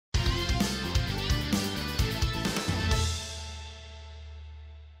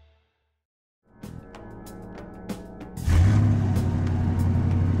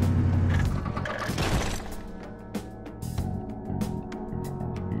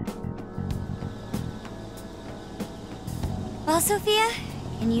Well, Sophia,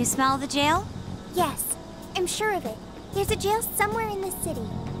 can you smell the jail? Yes, I'm sure of it. There's a jail somewhere in the city.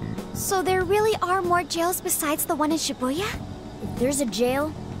 So there really are more jails besides the one in Shibuya? If there's a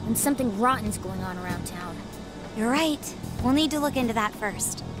jail, then something rotten's going on around town. You're right. We'll need to look into that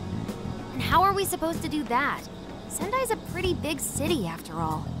first. And how are we supposed to do that? Sendai's a pretty big city, after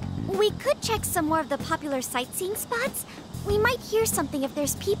all. We could check some more of the popular sightseeing spots. We might hear something if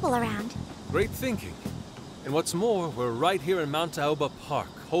there's people around. Great thinking. And what's more, we're right here in Mount Aoba Park,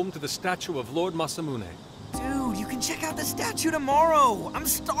 home to the statue of Lord Masamune. Dude, you can check out the statue tomorrow! I'm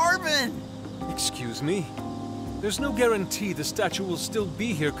starving! Excuse me? There's no guarantee the statue will still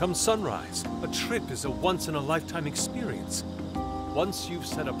be here come sunrise. A trip is a once-in-a-lifetime experience. Once you've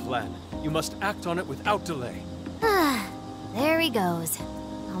set a plan, you must act on it without delay. There he goes.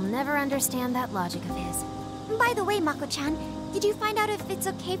 I'll never understand that logic of his. By the way, Mako-chan, did you find out if it's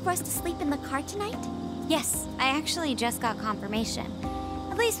okay for us to sleep in the car tonight? Yes, I actually just got confirmation.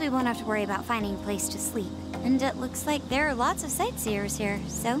 At least we won't have to worry about finding a place to sleep. And it looks like there are lots of sightseers here,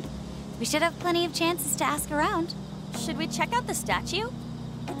 so we should have plenty of chances to ask around. Should we check out the statue?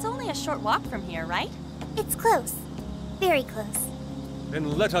 It's only a short walk from here, right? It's close. Very close.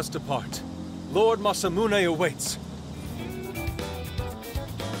 Then let us depart. Lord Masamune awaits.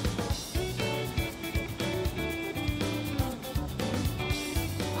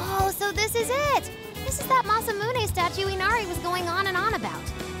 Oh, so this is it! This is that Masamune statue Inari was going on and on about.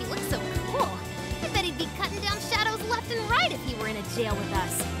 He looks so cool. I bet he'd be cutting down shadows left and right if he were in a jail with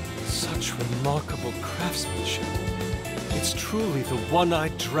us. Such remarkable craftsmanship. It's truly the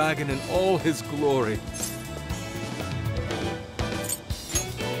one-eyed dragon in all his glory.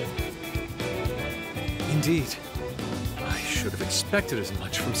 Indeed. I should have expected as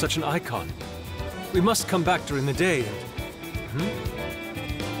much from such an icon. We must come back during the day and...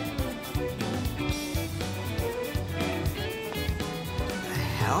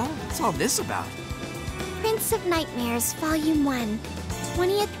 The hell? What's all this about? Prince of Nightmares, Volume 1.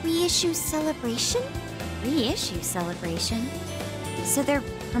 20th reissue celebration? Reissue celebration? So they're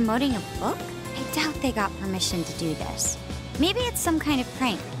promoting a book? I doubt they got permission to do this. Maybe it's some kind of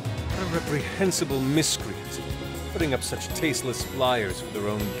prank. A reprehensible miscreant, putting up such tasteless flyers for their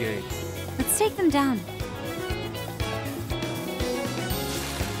own gain. Let's take them down.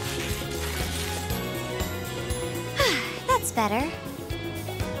 That's better.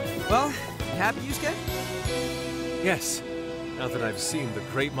 Well, you happy, Yusuke? Yes, now that I've seen the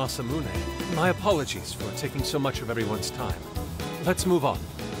great Masamune, my apologies for taking so much of everyone's time. Let's move on.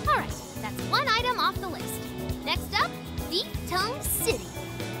 Alright, that's one item off the list. Next up, Beef Tongue City.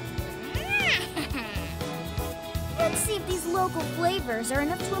 Let's see if these local flavors are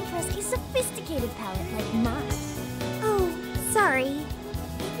enough to impress a sophisticated palate like mine. Oh, sorry.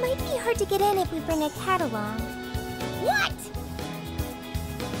 It might be hard to get in if we bring a cat along. What?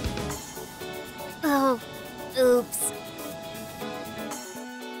 Oh, oops.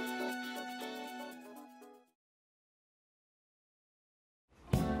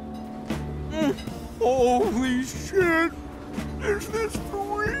 Holy shit! Is this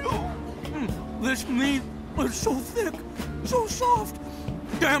for real? This meat is so thick, so soft.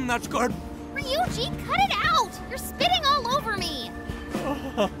 Damn, that's good. Ryuji, cut it out! You're spitting all over me!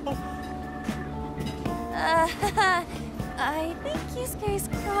 I think Yusuke's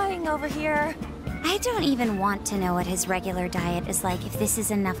crying over here. I don't even want to know what his regular diet is like if this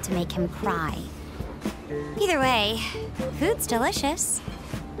is enough to make him cry. Either way, food's delicious.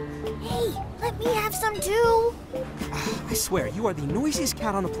 Hey, let me have some too. I swear, you are the noisiest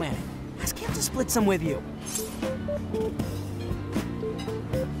cat on the planet. Ask him to split some with you.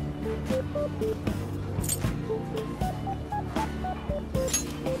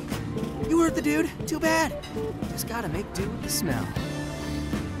 You heard the dude. Too bad. Just gotta make do with the smell.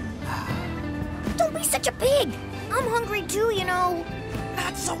 Don't be such a pig. I'm hungry too, you know.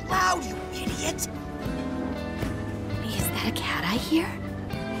 Not so loud, you idiot! Is that a cat I hear?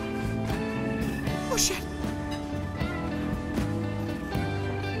 Oh shit!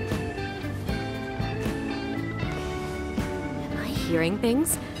 Am I hearing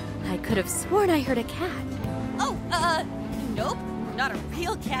things? I could have sworn I heard a cat. Oh, nope. Not a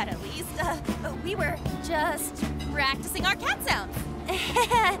real cat, at least. We were just practicing our cat sounds.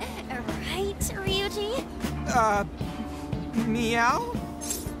 Right, Ryuji? Meow?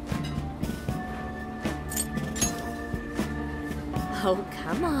 Oh,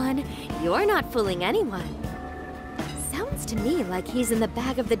 come on. You're not fooling anyone. Sounds to me like he's in the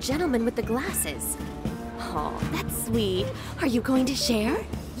bag of the gentleman with the glasses. Oh, that's sweet. Are you going to share?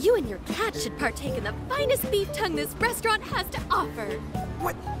 You and your cat should partake in the finest beef tongue this restaurant has to offer.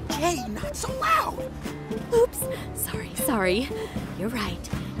 What? Jay, not so loud! Oops. Sorry. You're right.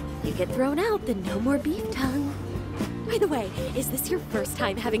 If you get thrown out, then no more beef tongue. By the way, is this your first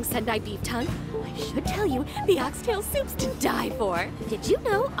time having Sendai beef tongue? I should tell you, the oxtail soup's to die for. Did you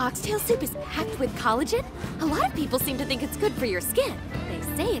know oxtail soup is packed with collagen? A lot of people seem to think it's good for your skin. They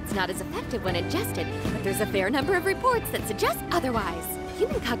say it's not as effective when ingested, but there's a fair number of reports that suggest otherwise.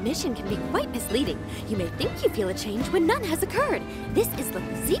 Human cognition can be quite misleading. You may think you feel a change when none has occurred. This is the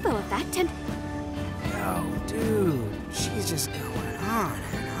placebo effect and... Yo, dude, she's just going on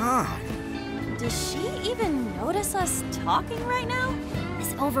and on. Does she even notice us talking right now?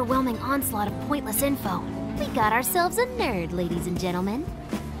 This overwhelming onslaught of pointless info. We got ourselves a nerd, ladies and gentlemen.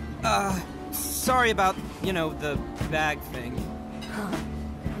 Sorry about, the bag thing. Huh?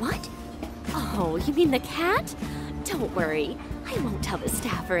 What? Oh, you mean the cat? Don't worry. I won't tell the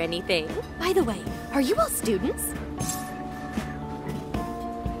staff or anything. By the way, are you all students?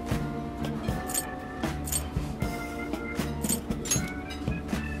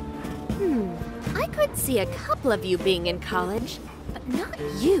 I could see a couple of you being in college, but not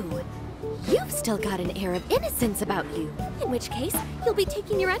you. You've still got an air of innocence about you. In which case, you'll be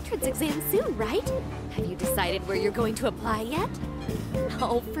taking your entrance exam soon, right? Have you decided where you're going to apply yet?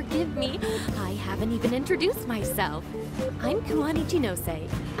 Oh, forgive me. I haven't even introduced myself. I'm Kuani Chinose.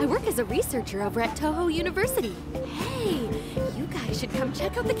 I work as a researcher over at Toho University. Hey, you guys should come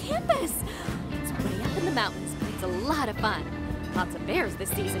check out the campus. It's way up in the mountains, but it's a lot of fun. Lots of bears this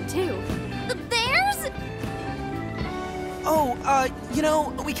season, too. The bears? Oh,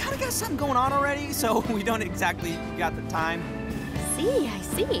 we kind of got something going on already, so we don't exactly got the time. I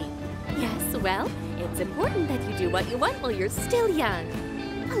see. Yes, well, it's important that you do what you want while you're still young.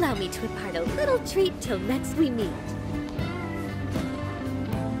 Allow me to impart a little treat till next we meet.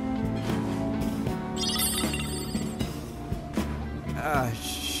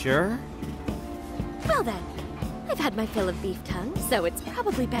 Sure? Well then, I've had my fill of beef tongue, so it's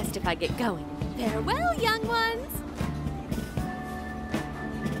probably best if I get going. Farewell, young ones!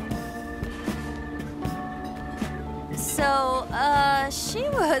 So, she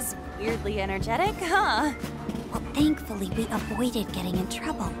was weirdly energetic, huh? Well, thankfully, we avoided getting in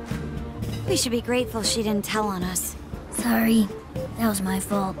trouble. We should be grateful she didn't tell on us. Sorry, that was my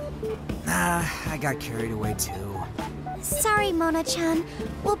fault. I got carried away too. Sorry, Mona-chan.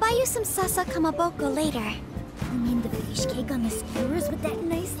 We'll buy you some sasa kamaboko later. You mean the fish cake on the skewers with that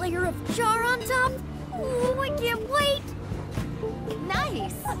nice layer of char on top? Oh, I can't wait!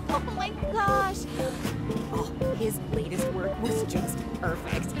 Nice! Oh my gosh! Oh, his latest work was just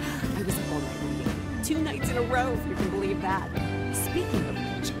perfect. I was up all night reading. 2 nights in a row, if you can believe that. Speaking of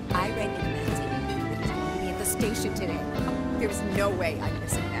which, I read the magazine that he's going to be at the station today. There's no way I'm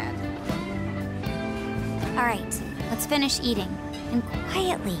missing that. All right, let's finish eating. And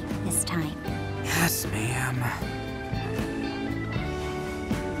quietly this time. Yes, ma'am.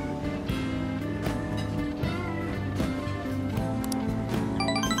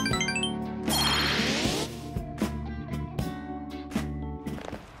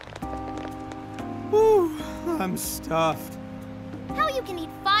 Whew, I'm stuffed. How you can eat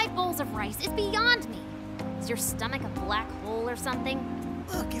 5 bowls of rice is beyond me. Is your stomach a black hole or something?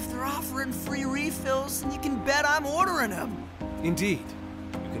 Look, if they're offering free refills, then you can bet I'm ordering them. Indeed.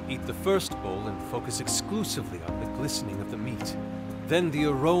 You can eat the first bowl and focus exclusively on the glistening of the meat. Then the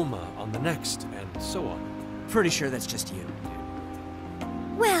aroma on the next, and so on. Pretty sure that's just you.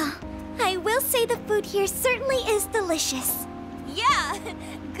 Well, I will say the food here certainly is delicious. Yeah!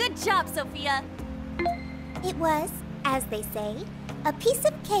 Good job, Sophia! It was, as they say, a piece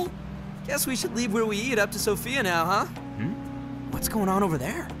of cake. Guess we should leave where we eat up to Sophia now, huh? What's going on over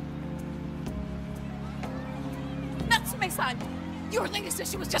there? Natsume-san, your latest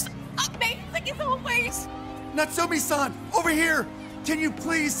issue was just amazing as always! Natsumi-san, over here! Can you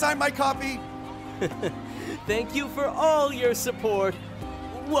please sign my copy? Thank you for all your support.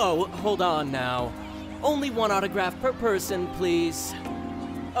 Whoa, hold on now. Only 1 autograph per person, please.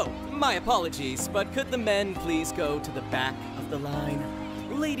 Oh, my apologies, but could the men please go to the back of the line?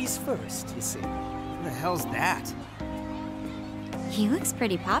 Ladies first, you see. Who the hell's that? He looks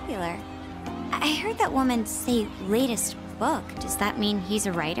pretty popular. I heard that woman say latest book. Does that mean he's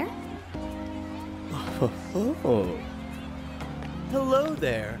a writer? Oh. Hello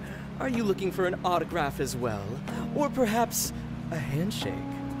there. Are you looking for an autograph as well? Or perhaps a handshake?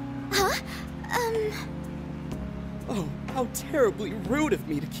 Huh? Oh, how terribly rude of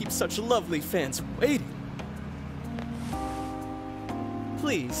me to keep such lovely fans waiting.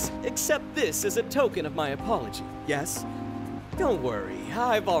 Please, accept this as a token of my apology, yes? Don't worry,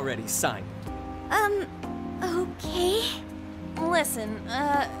 I've already signed it. Okay. Listen,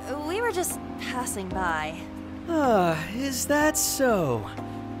 we were just passing by. Ah, is that so?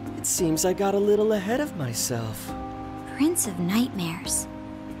 It seems I got a little ahead of myself. Prince of Nightmares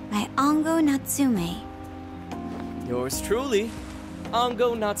by Ango Natsume. Yours truly,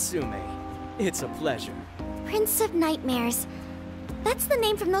 Ango Natsume. It's a pleasure. Prince of Nightmares. That's the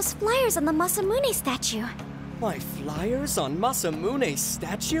name from those flyers on the Masamune statue. My flyers on Masamune's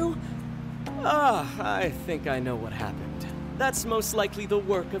statue? Ah, I think I know what happened. That's most likely the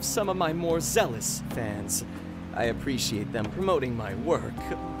work of some of my more zealous fans. I appreciate them promoting my work,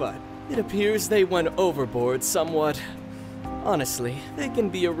 but it appears they went overboard somewhat. Honestly, they can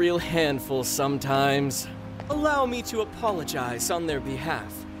be a real handful sometimes. Allow me to apologize on their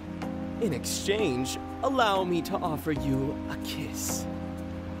behalf. In exchange, allow me to offer you a kiss.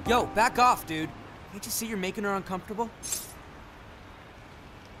 Yo, back off, dude. Can't you see you're making her uncomfortable?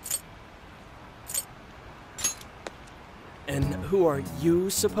 And who are you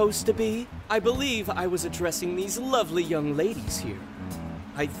supposed to be? I believe I was addressing these lovely young ladies here.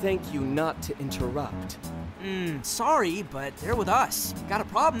 I thank you not to interrupt. Sorry, but they're with us. Got a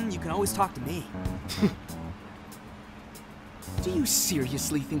problem, you can always talk to me. Do you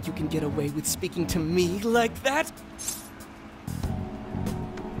seriously think you can get away with speaking to me like that?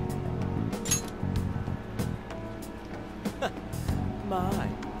 My,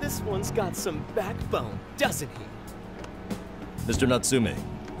 this one's got some backbone, doesn't he? Mr. Natsume,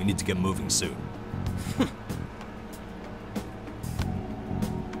 we need to get moving soon.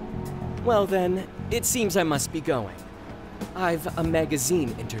 Well then, it seems I must be going. I've a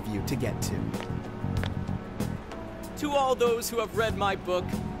magazine interview to get to. To all those who have read my book,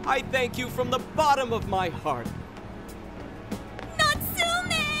 I thank you from the bottom of my heart. Natsume!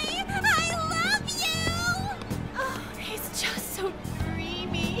 I love you! Oh, he's just so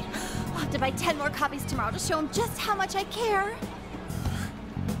dreamy. I'll have to buy 10 more copies tomorrow to show him just how much I care.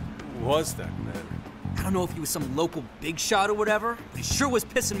 Who was that man? I don't know if he was some local big shot or whatever, but he sure was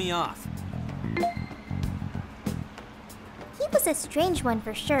pissing me off. He was a strange one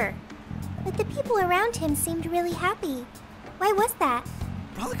for sure. But the people around him seemed really happy. Why was that?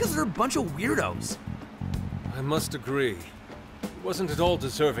 Probably because they're a bunch of weirdos. I must agree. He wasn't at all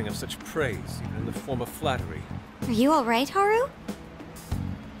deserving of such praise, even in the form of flattery. Are you alright, Haru?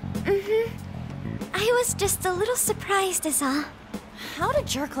 I was just a little surprised is all. How did a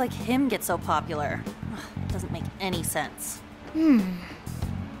jerk like him get so popular? Doesn't make any sense. There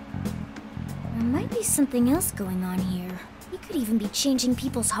might be something else going on here. He could even be changing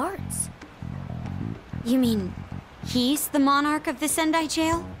people's hearts. You mean, he's the monarch of the Sendai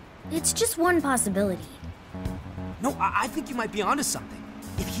jail? It's just one possibility. No, I think you might be onto something.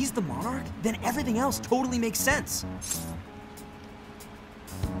 If he's the monarch, then everything else totally makes sense.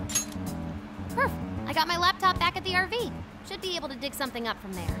 Perf, I got my laptop back at the RV. Should be able to dig something up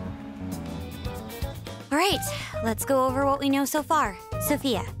from there. Alright, let's go over what we know so far.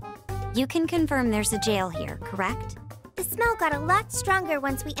 Sophia, you can confirm there's a jail here, correct? The smell got a lot stronger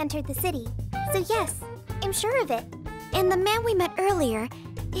once we entered the city. So yes, I'm sure of it. And the man we met earlier,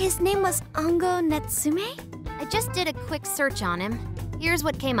 his name was Ango Natsume? I just did a quick search on him. Here's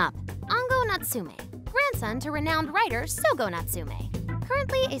what came up. Ango Natsume, grandson to renowned writer Sogo Natsume.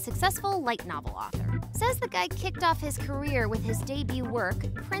 Currently a successful light novel author. Says the guy kicked off his career with his debut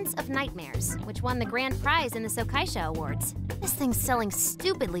work, Prince of Nightmares, which won the grand prize in the Sokaisha Awards. This thing's selling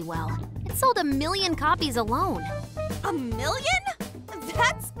stupidly well. It sold 1 million copies alone. 1 million?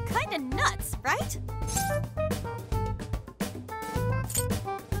 That's kinda nuts, right?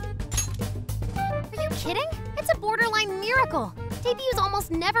 Are you kidding? It's a borderline miracle. Debuts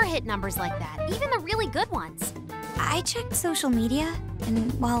almost never hit numbers like that, even the really good ones. I checked social media,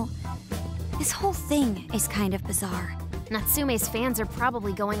 and, well, this whole thing is kind of bizarre. Natsume's fans are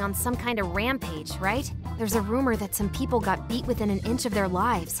probably going on some kind of rampage, right? There's a rumor that some people got beat within an inch of their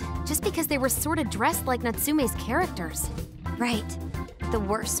lives, just because they were sort of dressed like Natsume's characters. Right. The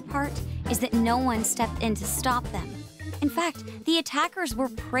worst part is that no one stepped in to stop them. In fact, the attackers were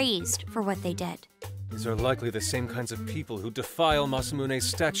praised for what they did. These are likely the same kinds of people who defile Masamune's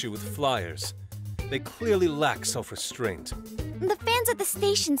statue with flyers. They clearly lack self-restraint. The fans at the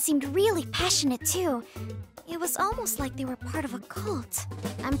station seemed really passionate too. It was almost like they were part of a cult.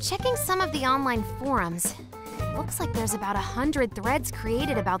 I'm checking some of the online forums. Looks like there's about 100 threads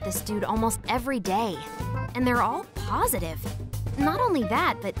created about this dude almost every day. And they're all positive. Not only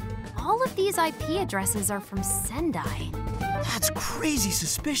that, but all of these IP addresses are from Sendai. That's crazy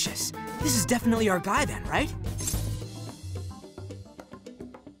suspicious. This is definitely our guy then, right?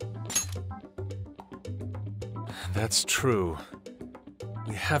 That's true.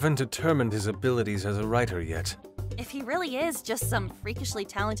 We haven't determined his abilities as a writer yet. If he really is just some freakishly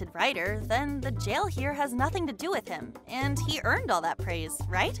talented writer, then the jail here has nothing to do with him, and he earned all that praise,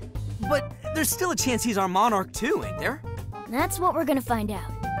 right? But there's still a chance he's our monarch too, ain't there? That's what we're gonna find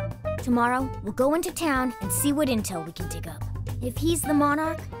out. Tomorrow, we'll go into town and see what intel we can dig up. If he's the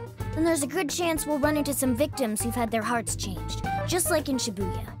monarch, then there's a good chance we'll run into some victims who've had their hearts changed, just like in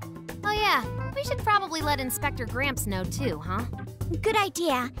Shibuya. Oh yeah, we should probably let Inspector Gramps know too, huh? Good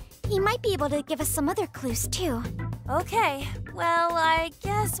idea. He might be able to give us some other clues too. Okay, well, I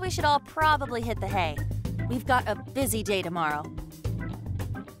guess we should all probably hit the hay. We've got a busy day tomorrow.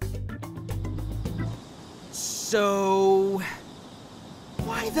 So...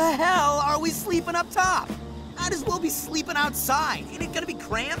 why the hell are we sleeping up top? Might as well be sleeping outside. Ain't it gonna be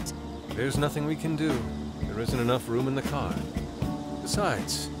cramped? There's nothing we can do. There isn't enough room in the car.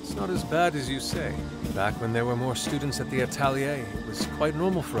 Besides, it's not as bad as you say. Back when there were more students at the atelier, it was quite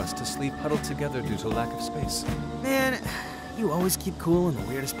normal for us to sleep huddled together due to lack of space. Man, you always keep cool in the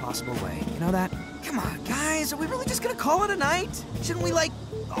weirdest possible way. You know that? Come on, guys, are we really just gonna call it a night? Shouldn't we, like,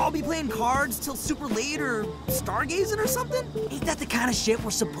 all be playing cards till super late or stargazing or something? Ain't that the kind of shit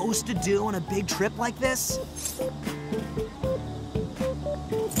we're supposed to do on a big trip like this?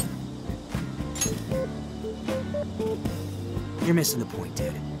 You're missing the point,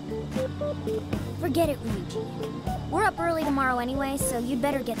 dude. Forget it, Luigi. We're up early tomorrow anyway, so you'd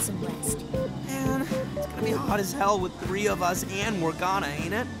better get some rest. Man, it's gonna be hot as hell with 3 of us and Morgana,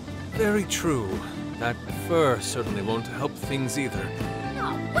 ain't it? Very true. That fur certainly won't help things either.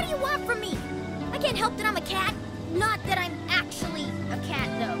 Oh, what do you want from me? I can't help that I'm a cat. Not that I'm actually a cat,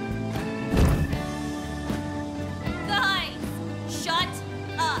 though. Guys, shut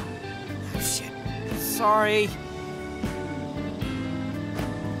up. Oh, shit. Sorry.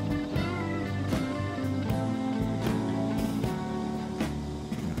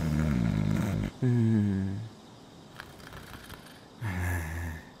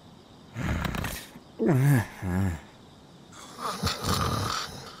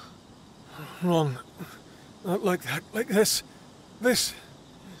 Wrong. Not like that. Like this. This.